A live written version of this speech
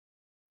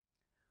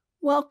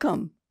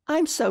Welcome.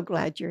 I'm so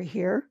glad you're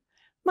here.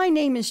 My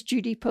name is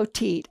Judy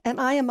Poteete, and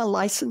I am a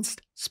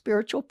licensed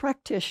spiritual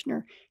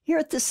practitioner here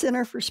at the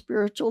Center for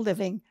Spiritual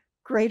Living,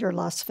 Greater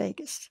Las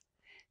Vegas.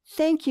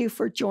 Thank you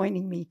for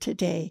joining me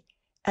today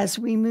as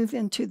we move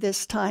into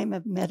this time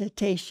of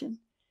meditation,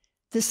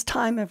 this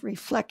time of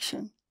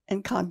reflection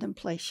and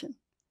contemplation.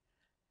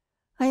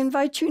 I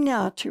invite you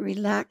now to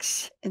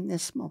relax in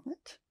this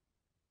moment.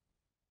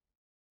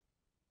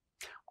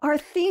 Our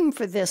theme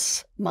for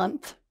this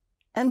month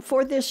and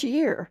for this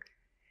year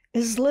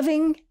is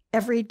living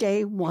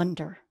everyday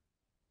wonder.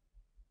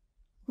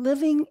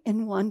 Living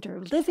in wonder,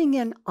 living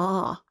in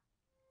awe.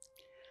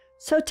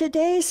 So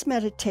today's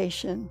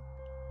meditation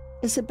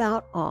is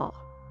about awe.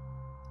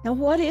 Now,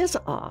 what is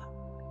awe?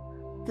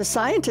 The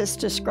scientists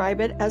describe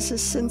it as a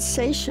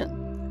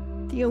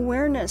sensation, the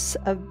awareness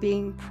of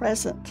being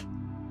present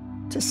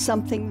to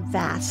something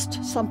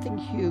vast, something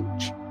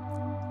huge,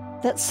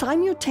 that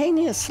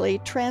simultaneously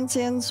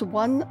transcends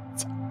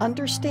one's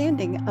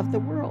understanding of the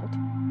world.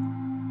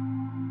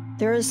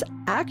 There is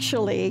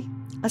actually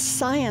a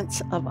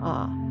science of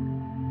awe,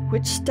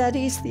 which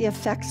studies the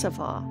effects of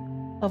awe,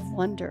 of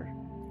wonder,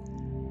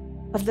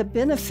 of the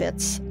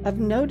benefits of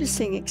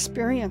noticing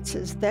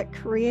experiences that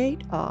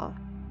create awe.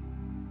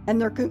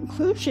 And their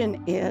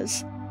conclusion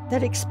is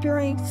that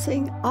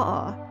experiencing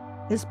awe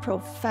is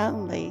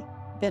profoundly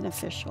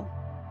beneficial.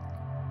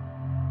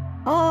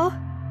 Awe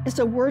is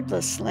a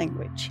wordless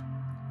language.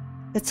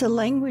 It's a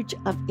language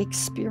of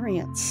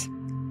experience,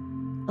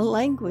 a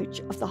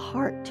language of the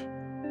heart,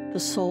 the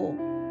soul.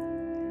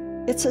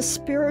 It's a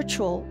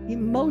spiritual,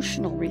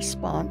 emotional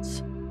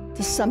response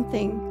to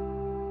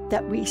something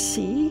that we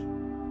see,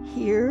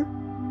 hear,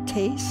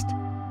 taste,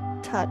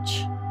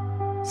 touch,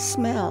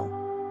 smell,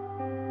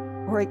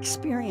 or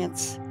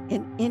experience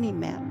in any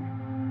manner.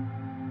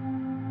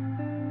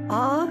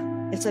 Awe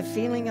is a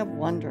feeling of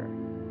wonder,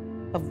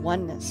 of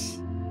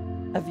oneness,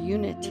 of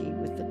unity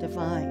with the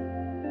divine.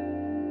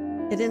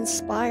 It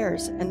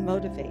inspires and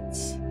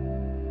motivates.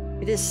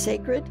 It is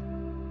sacred,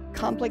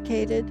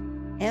 complicated,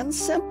 and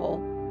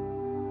simple,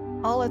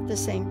 all at the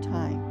same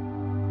time.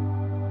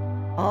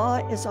 Awe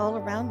is all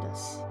around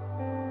us.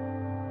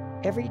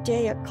 Every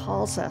day it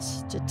calls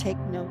us to take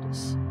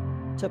notice,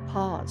 to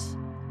pause,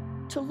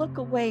 to look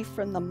away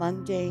from the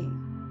mundane,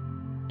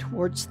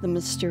 towards the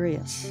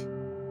mysterious,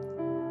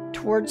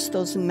 towards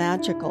those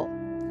magical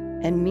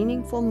and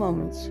meaningful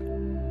moments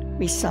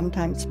we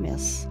sometimes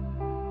miss.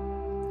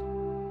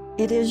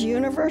 It is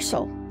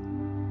universal,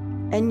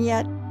 and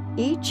yet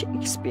each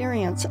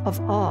experience of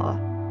awe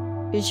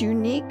is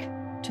unique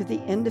to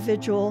the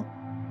individual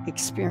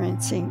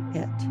experiencing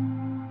it.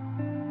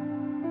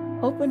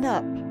 Open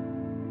up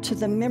to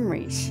the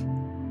memories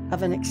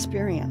of an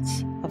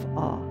experience of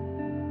awe.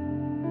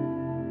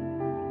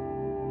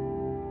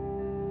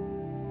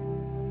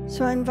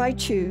 So I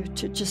invite you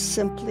to just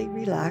simply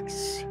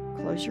relax,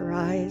 close your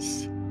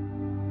eyes,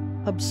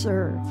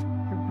 observe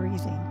your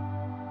breathing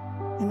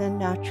in a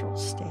natural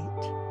state,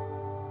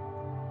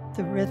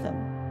 the rhythm,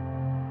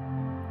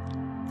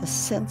 the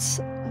sense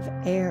of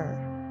air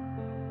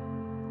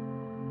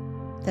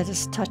that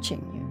is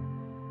touching you.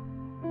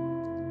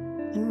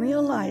 And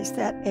realize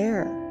that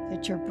air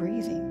that you're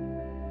breathing,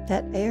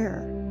 that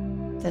air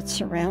that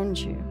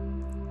surrounds you,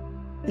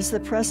 is the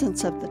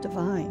presence of the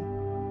divine,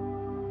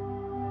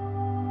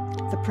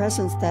 the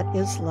presence that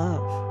is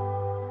love,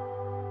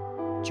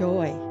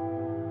 joy,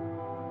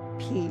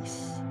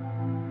 peace,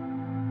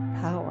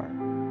 power,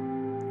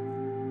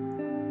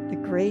 the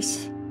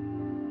grace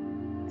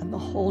and the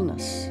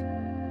wholeness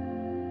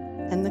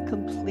and the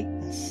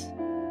completeness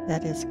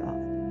that is God.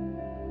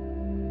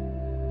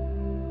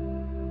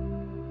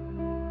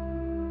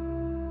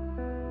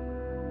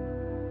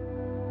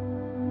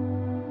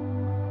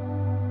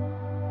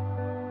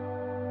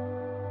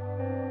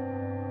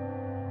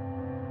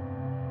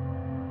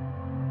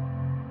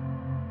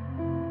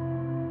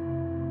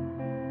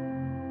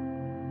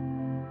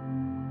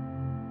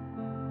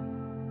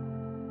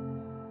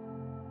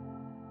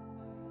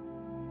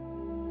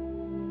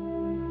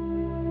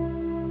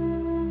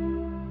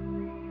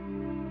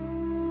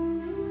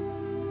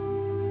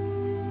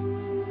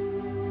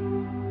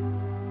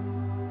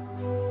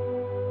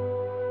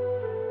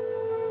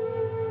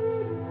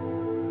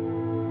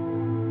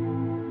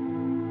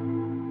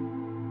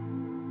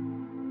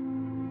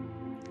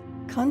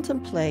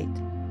 Contemplate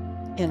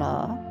in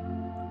awe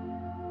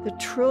the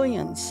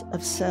trillions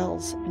of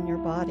cells in your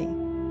body,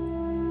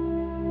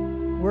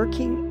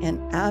 working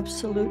in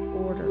absolute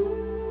order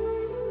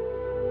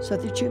so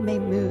that you may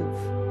move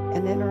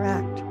and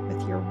interact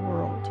with your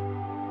world.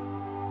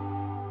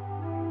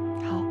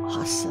 How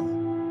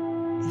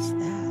awesome is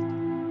that?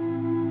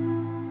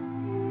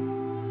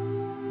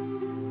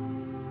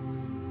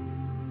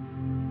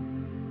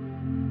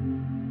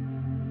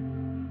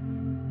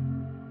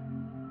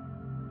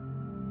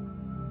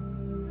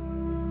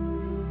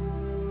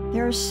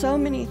 There are so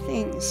many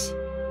things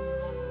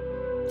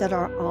that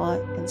are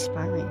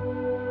awe-inspiring.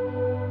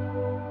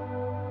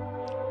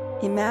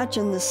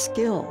 Imagine the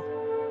skill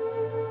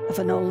of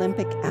an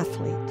Olympic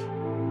athlete,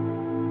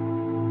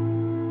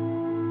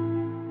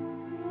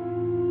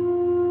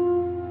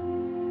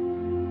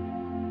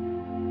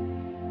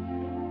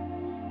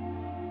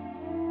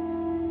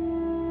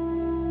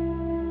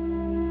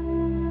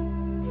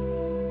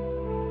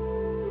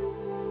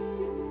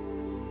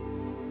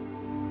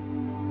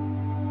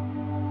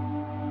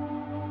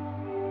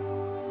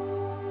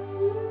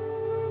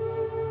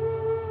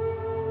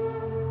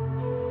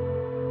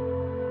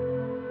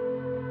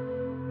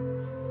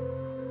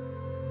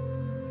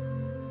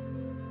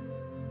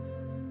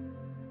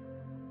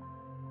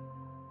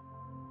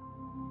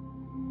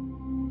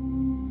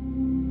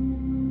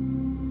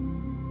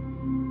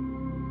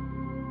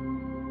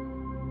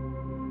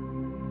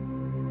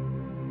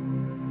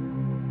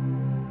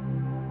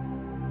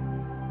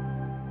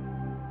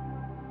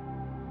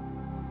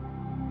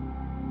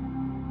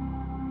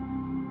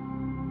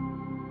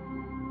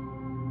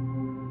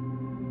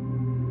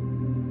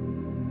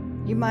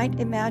 You might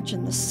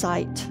imagine the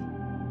sight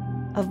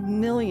of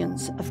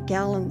millions of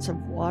gallons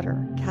of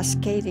water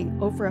cascading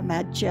over a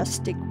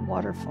majestic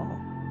waterfall.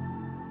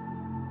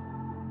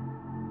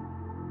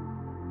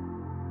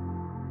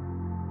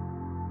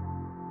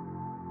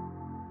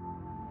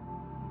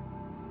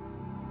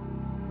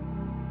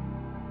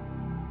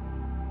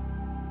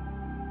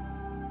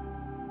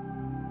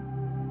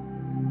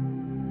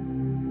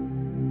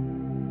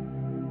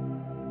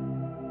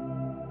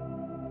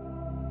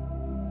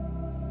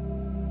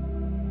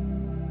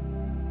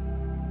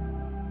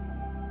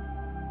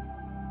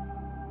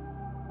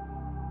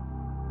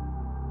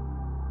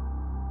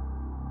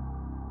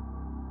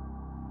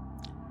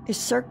 A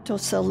Cirque du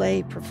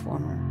Soleil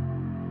performer.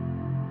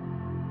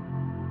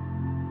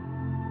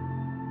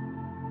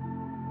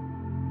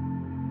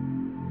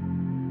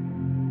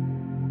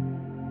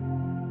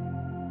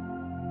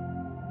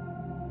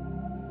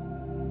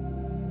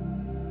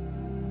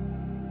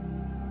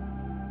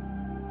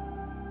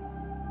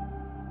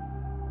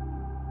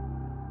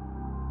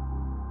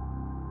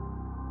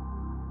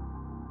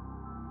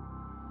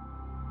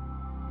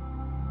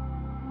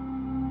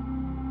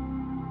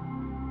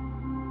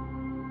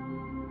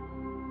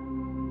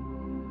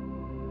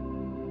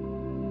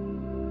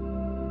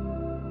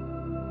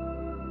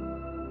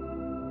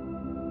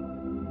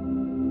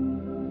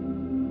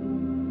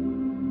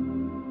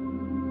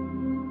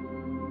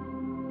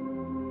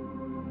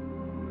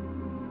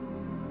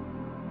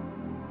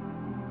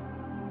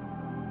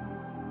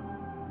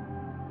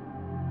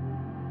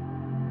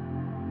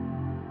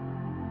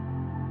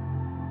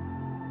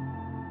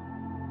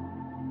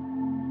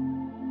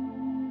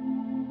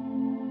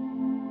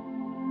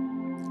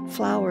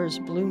 Flowers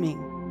blooming,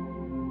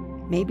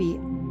 maybe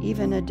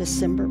even a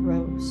December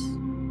rose.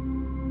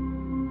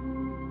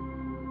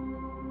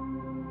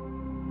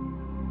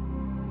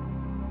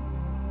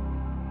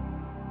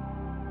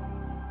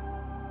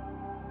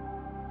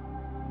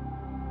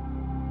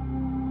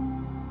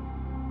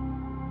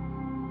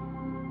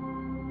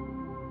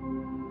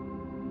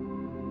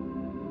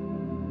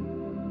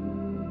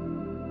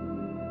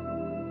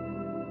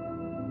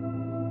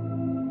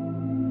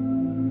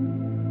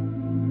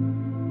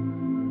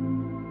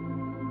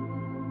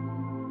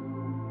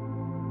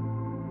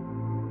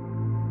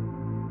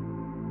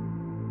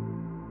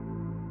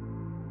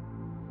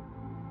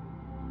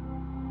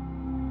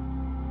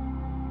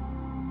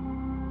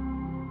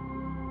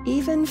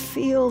 Even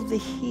feel the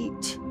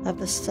heat of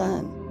the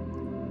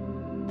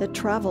sun that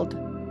traveled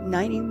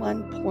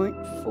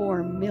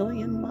 91.4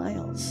 million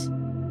miles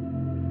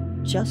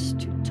just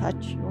to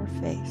touch your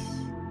face.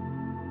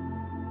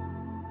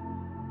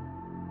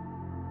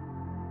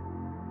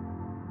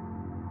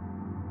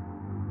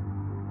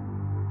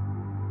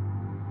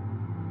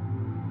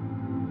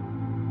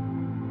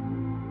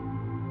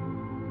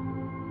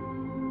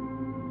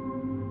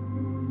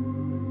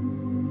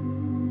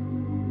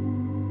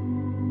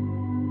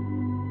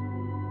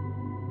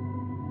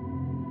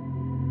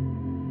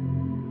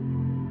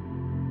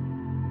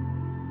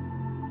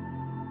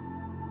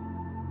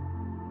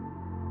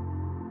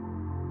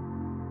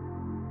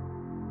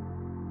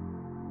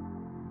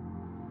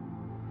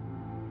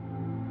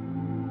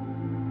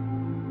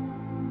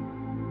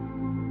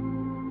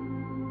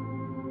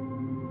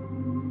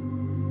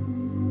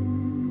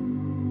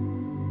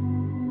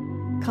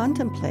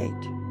 Contemplate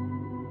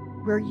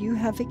where you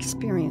have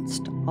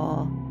experienced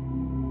awe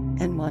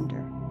and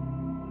wonder.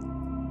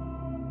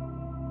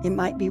 It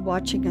might be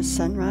watching a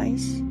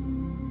sunrise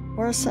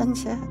or a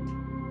sunset.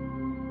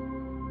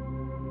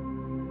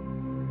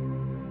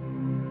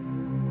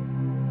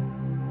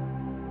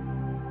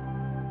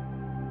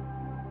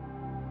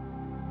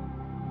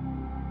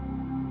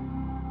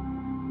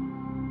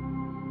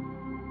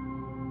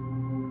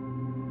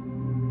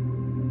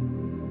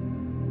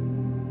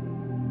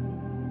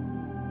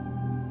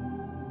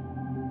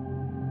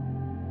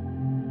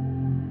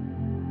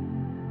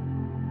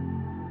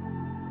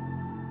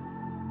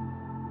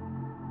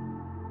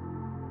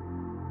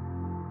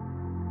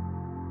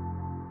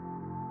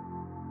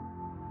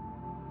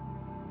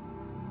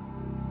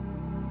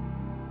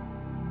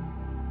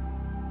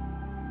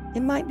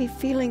 It might be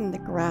feeling the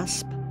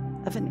grasp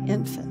of an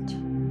infant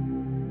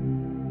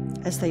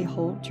as they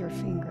hold your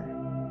finger.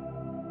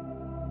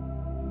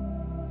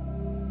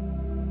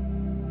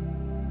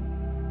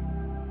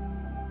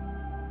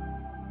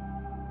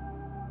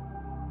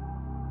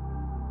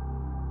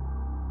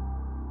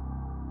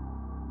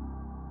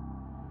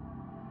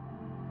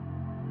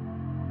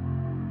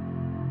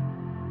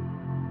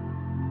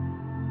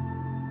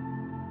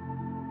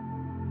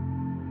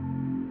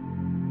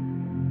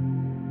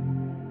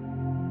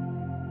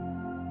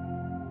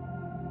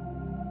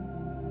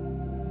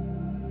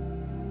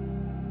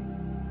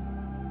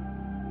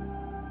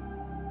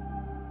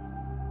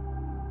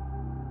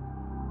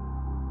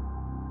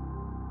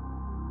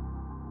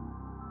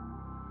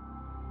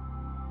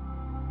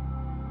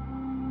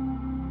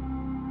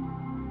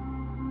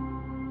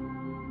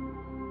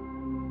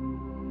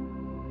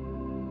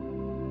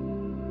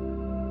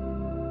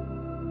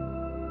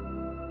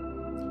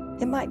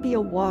 It might be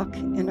a walk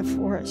in a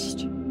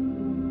forest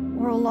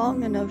or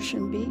along an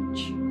ocean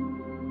beach.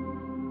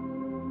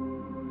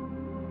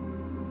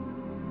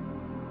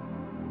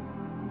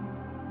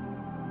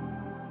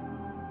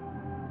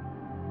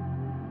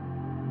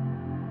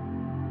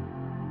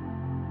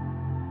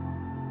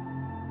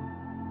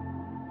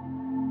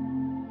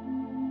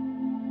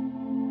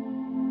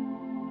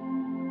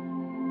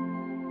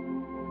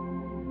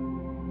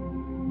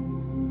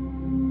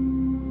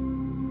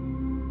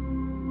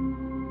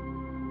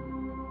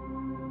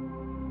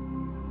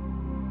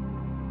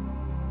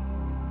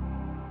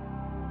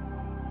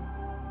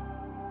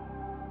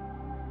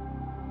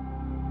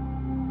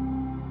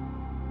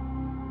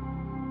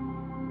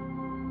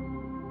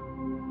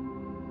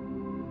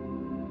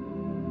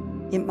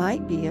 It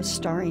might be a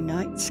starry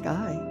night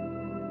sky,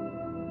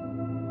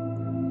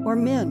 or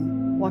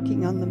men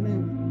walking on the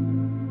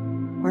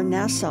moon, or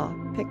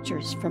NASA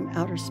pictures from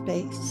outer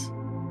space.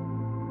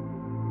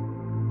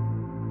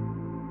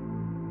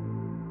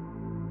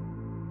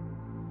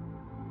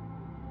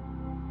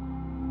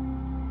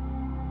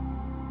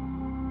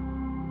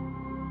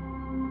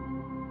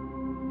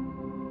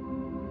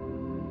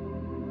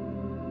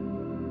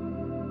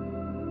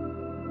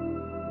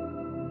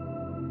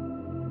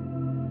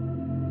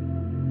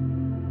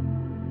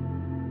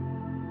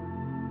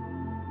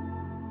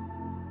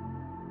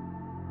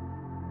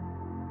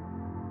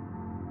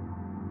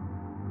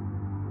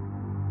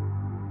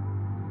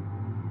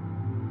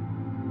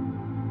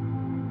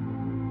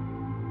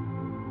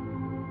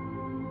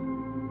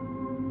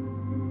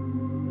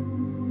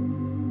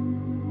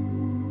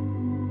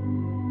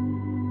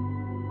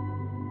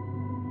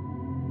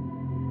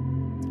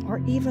 Or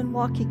even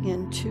walking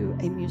into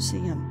a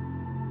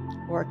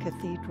museum or a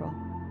cathedral.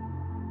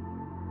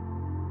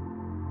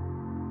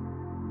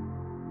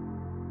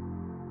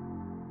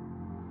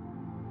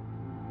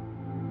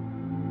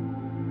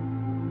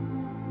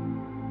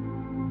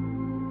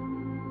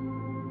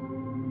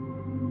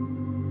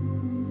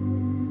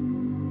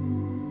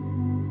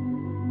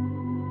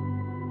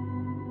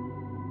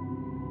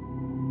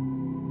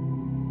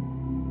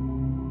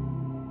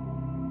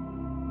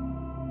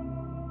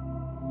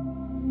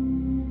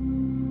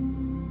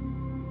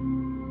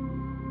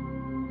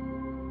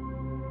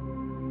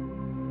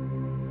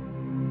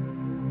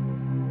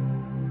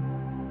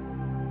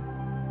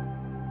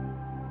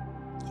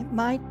 It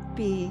might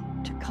be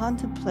to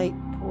contemplate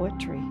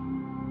poetry,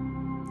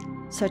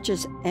 such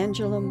as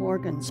Angela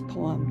Morgan's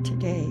poem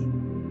today.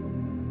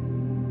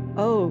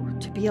 Oh,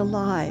 to be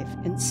alive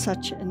in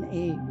such an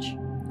age,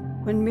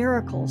 when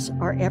miracles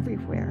are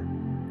everywhere,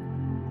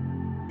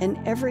 and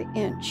every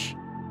inch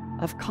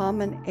of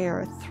common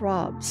air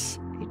throbs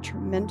a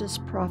tremendous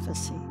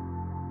prophecy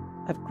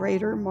of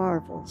greater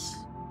marvels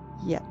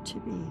yet to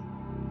be.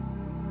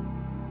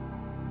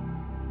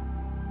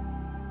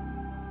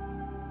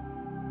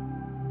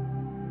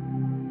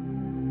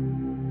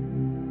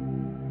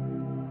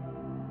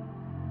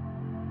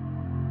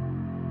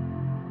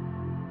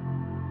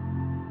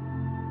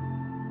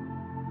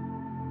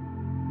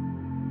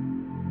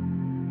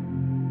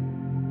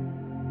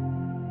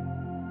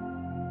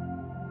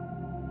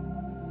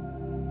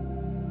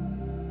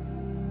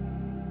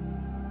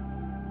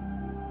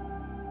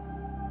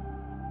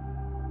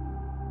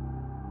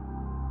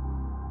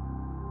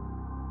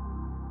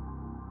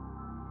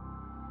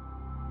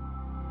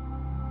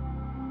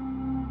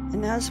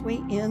 And as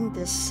we end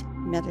this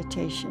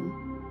meditation,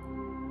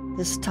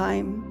 this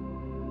time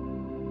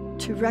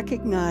to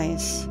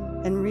recognize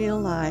and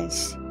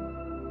realize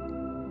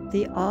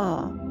the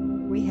awe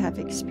we have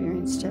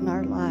experienced in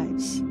our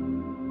lives,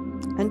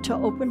 and to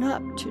open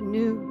up to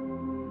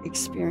new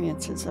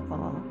experiences of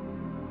awe,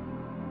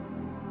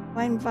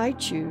 I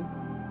invite you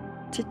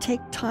to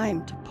take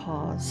time to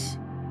pause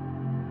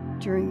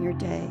during your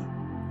day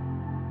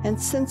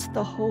and sense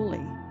the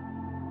holy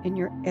in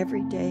your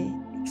everyday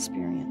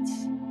experience.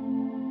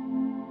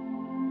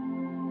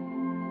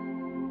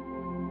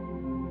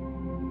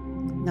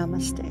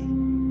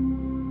 Namaste.